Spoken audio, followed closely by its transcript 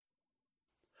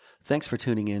Thanks for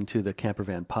tuning in to the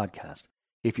Campervan Podcast.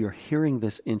 If you're hearing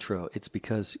this intro, it's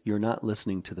because you're not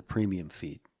listening to the premium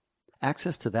feed.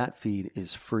 Access to that feed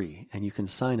is free, and you can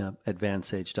sign up at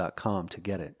vansage.com to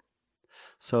get it.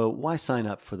 So why sign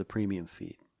up for the premium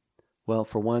feed? Well,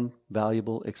 for one,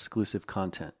 valuable exclusive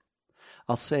content.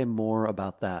 I'll say more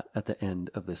about that at the end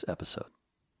of this episode.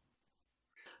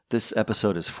 This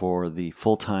episode is for the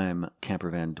full-time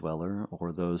campervan dweller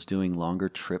or those doing longer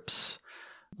trips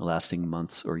lasting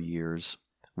months or years,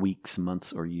 weeks,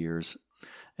 months or years,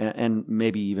 and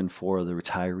maybe even for the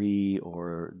retiree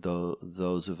or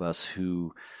those of us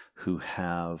who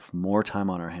have more time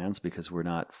on our hands because we're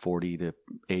not 40 to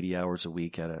 80 hours a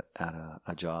week at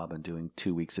a job and doing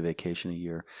 2 weeks of vacation a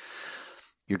year.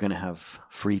 You're going to have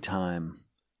free time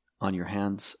on your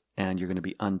hands, and you're going to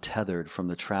be untethered from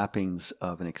the trappings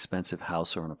of an expensive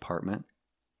house or an apartment.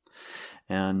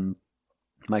 And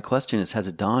my question is, has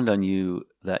it dawned on you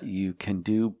that you can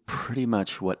do pretty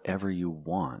much whatever you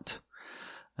want?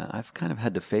 I've kind of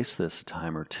had to face this a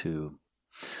time or two.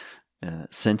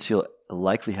 Since you'll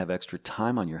likely have extra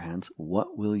time on your hands,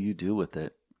 what will you do with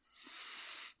it?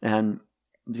 And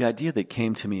the idea that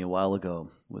came to me a while ago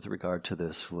with regard to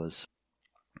this was,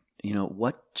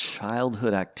 what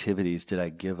childhood activities did I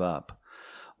give up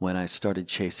when I started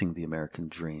chasing the American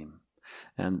dream?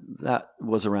 And that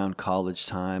was around college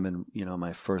time and,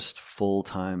 my first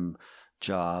full-time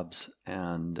jobs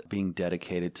and being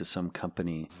dedicated to some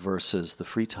company versus the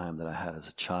free time that I had as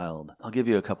a child. I'll give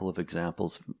you a couple of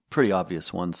examples, pretty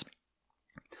obvious ones.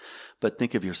 But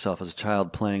think of yourself as a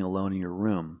child playing alone in your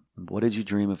room. What did you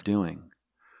dream of doing?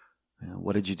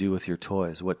 What did you do with your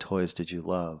toys? What toys did you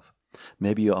love?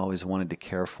 Maybe you always wanted to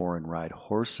care for and ride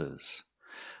horses,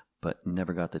 but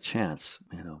never got the chance.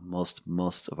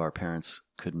 Most of our parents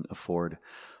couldn't afford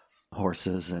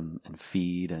horses and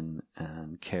feed and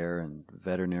care and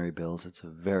veterinary bills. It's a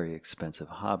very expensive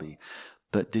hobby.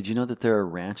 But did you know that there are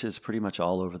ranches pretty much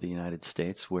all over the United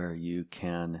States where you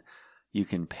can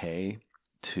pay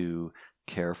to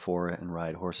care for and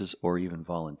ride horses or even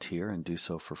volunteer and do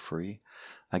so for free?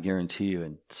 I guarantee you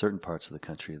in certain parts of the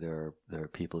country there are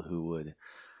people who would,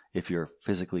 if you're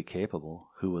physically capable,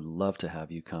 who would love to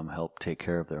have you come help take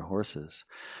care of their horses.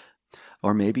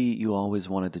 Or maybe you always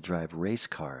wanted to drive race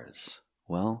cars.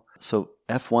 Well, so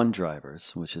F1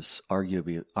 drivers, which is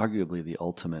arguably the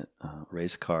ultimate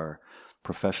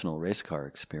professional race car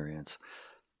experience,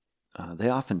 they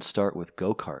often start with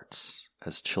go-karts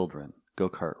as children,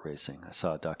 go-kart racing. I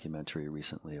saw a documentary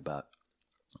recently about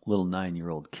little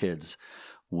 9-year-old kids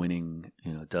winning,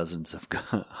 dozens of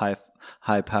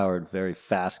high-powered, very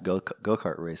fast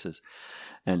go-kart races.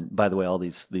 And by the way, all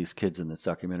these kids in this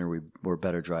documentary were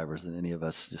better drivers than any of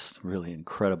us, just really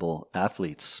incredible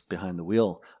athletes behind the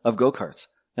wheel of go-karts.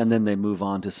 And then they move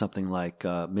on to something like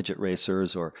midget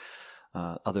racers or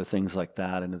other things like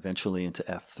that, and eventually into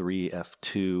F3,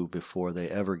 F2 before they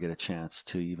ever get a chance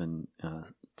to even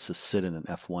to sit in an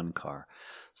F1 car.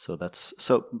 So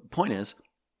point is,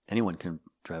 anyone can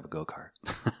drive a go-kart.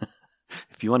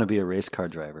 If you want to be a race car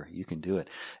driver, you can do it.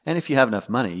 And if you have enough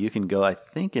money, you can go, I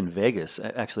think in Vegas,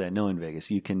 actually I know in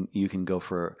Vegas, you can go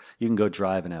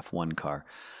drive an F1 car.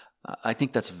 I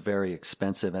think that's very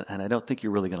expensive, and I don't think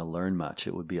you're really going to learn much.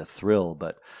 It would be a thrill,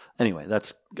 but anyway,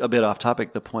 that's a bit off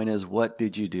topic. The point is, what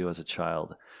did you do as a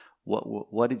child?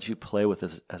 What did you play with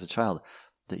as a child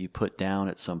that you put down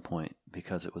at some point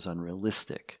because it was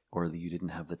unrealistic or that you didn't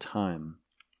have the time?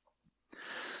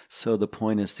 So the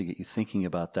point is to get you thinking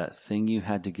about that thing you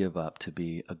had to give up to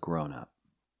be a grown-up.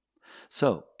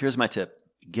 So here's my tip.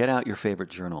 Get out your favorite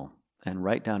journal and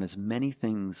write down as many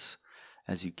things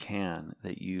as you can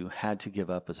that you had to give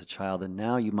up as a child and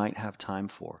now you might have time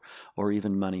for or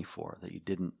even money for that you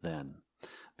didn't then.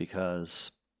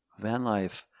 Because van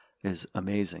life is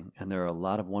amazing and there are a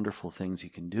lot of wonderful things you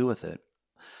can do with it,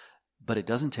 but it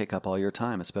doesn't take up all your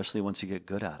time, especially once you get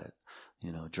good at it.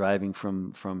 Driving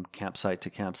from campsite to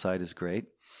campsite is great,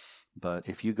 but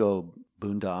if you go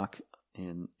boondock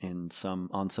on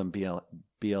some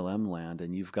BLM land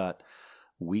and you've got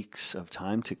weeks of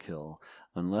time to kill,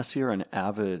 unless you're an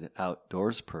avid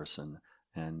outdoors person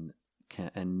and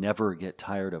never get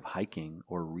tired of hiking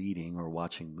or reading or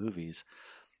watching movies,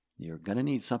 you're going to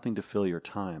need something to fill your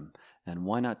time. And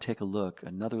why not take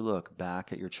another look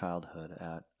back at your childhood,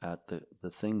 at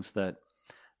the things that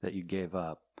you gave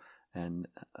up. And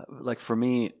like for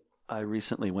me, I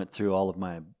recently went through all of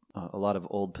a lot of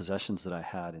old possessions that I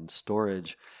had in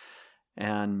storage,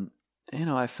 and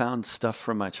I found stuff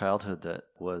from my childhood that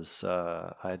was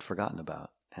I had forgotten about,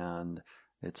 and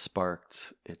it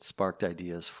sparked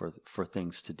ideas for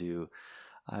things to do.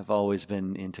 I've always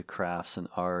been into crafts and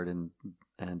art and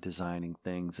designing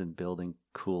things and building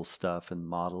cool stuff and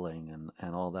modeling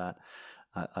and all that.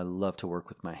 I love to work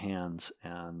with my hands,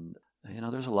 and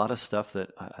there's a lot of stuff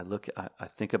that I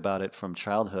think about it from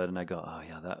childhood, and I go, oh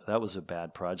yeah, that was a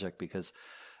bad project because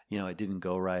it didn't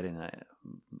go right, and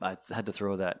I had to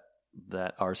throw that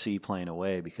RC plane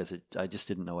away because I just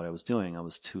didn't know what I was doing. I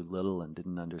was too little and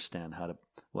didn't understand how to.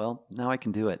 Well, now I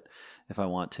can do it if I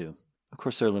want to. Of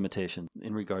course, there are limitations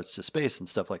in regards to space and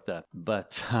stuff like that.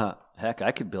 But heck,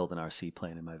 I could build an RC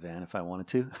plane in my van if I wanted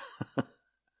to.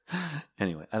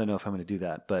 Anyway, I don't know if I'm going to do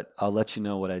that, but I'll let you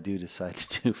know what I do decide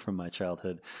to do from my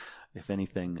childhood, if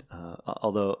anything.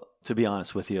 Although, to be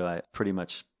honest with you, I pretty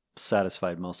much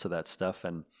satisfied most of that stuff,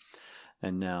 and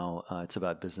now it's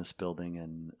about business building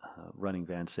and running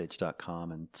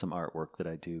vansage.com and some artwork that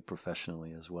I do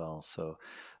professionally as well. So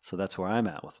that's where I'm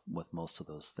at with most of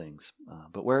those things.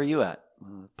 But where are you at?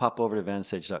 Pop over to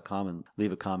vansage.com and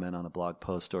leave a comment on a blog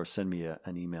post, or send me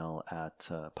an email at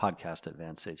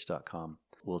podcast@vansage.com.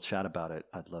 We'll chat about it.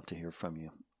 I'd love to hear from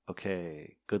you.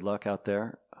 Okay, good luck out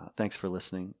there. Thanks for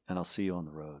listening, and I'll see you on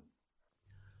the road.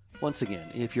 Once again,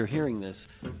 if you're hearing this,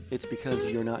 it's because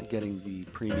you're not getting the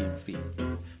premium feed.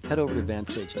 Head over to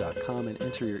vansage.com and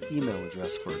enter your email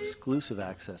address for exclusive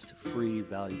access to free,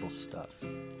 valuable stuff.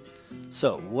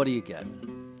 So, what do you get?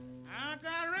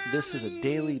 This is a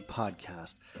daily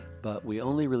podcast, but we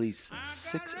only release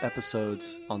 6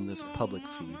 episodes on this public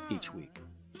feed each week.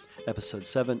 Episode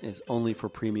 7 is only for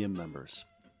premium members.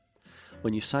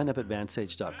 When you sign up at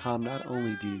vansage.com, not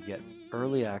only do you get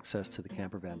early access to the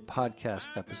Campervan podcast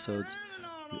episodes,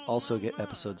 you also get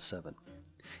episode 7.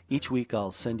 Each week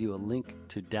I'll send you a link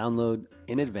to download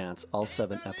in advance all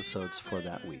 7 episodes for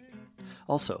that week.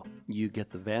 Also, you get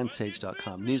the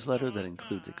vansage.com newsletter that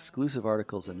includes exclusive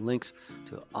articles and links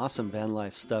to awesome van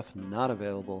life stuff not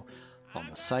available on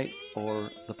the site or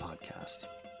the podcast.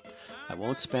 I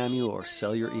won't spam you or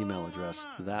sell your email address.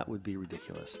 That would be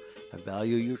ridiculous. I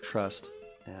value your trust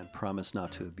and promise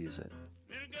not to abuse it.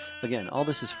 Again, all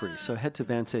this is free, so head to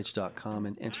vansage.com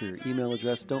and enter your email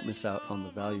address. Don't miss out on the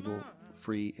valuable,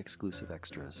 free, exclusive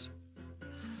extras.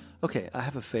 Okay, I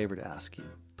have a favor to ask you.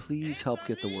 Please help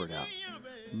get the word out.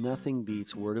 Nothing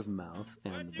beats word of mouth,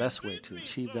 and the best way to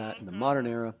achieve that in the modern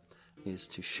era is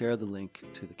to share the link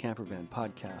to the Campervan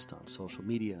podcast on social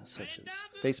media such as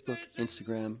Facebook,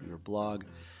 Instagram, your blog,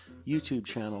 YouTube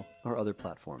channel, or other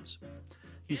platforms.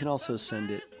 You can also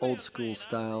send it old school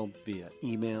style via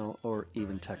email or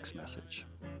even text message.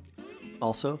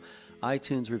 Also,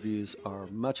 iTunes reviews are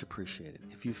much appreciated.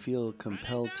 If you feel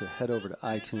compelled to head over to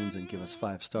iTunes and give us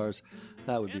 5 stars,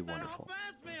 that would be wonderful.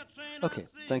 Okay,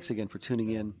 thanks again for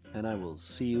tuning in, and I will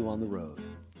see you on the road.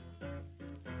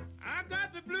 I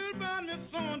got the blues about me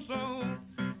so-and-so,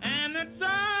 and the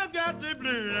dog got the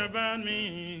blues about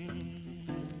me.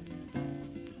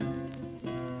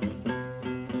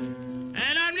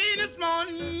 And I need this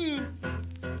morning,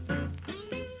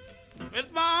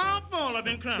 it's my heart full, I've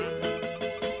been crying.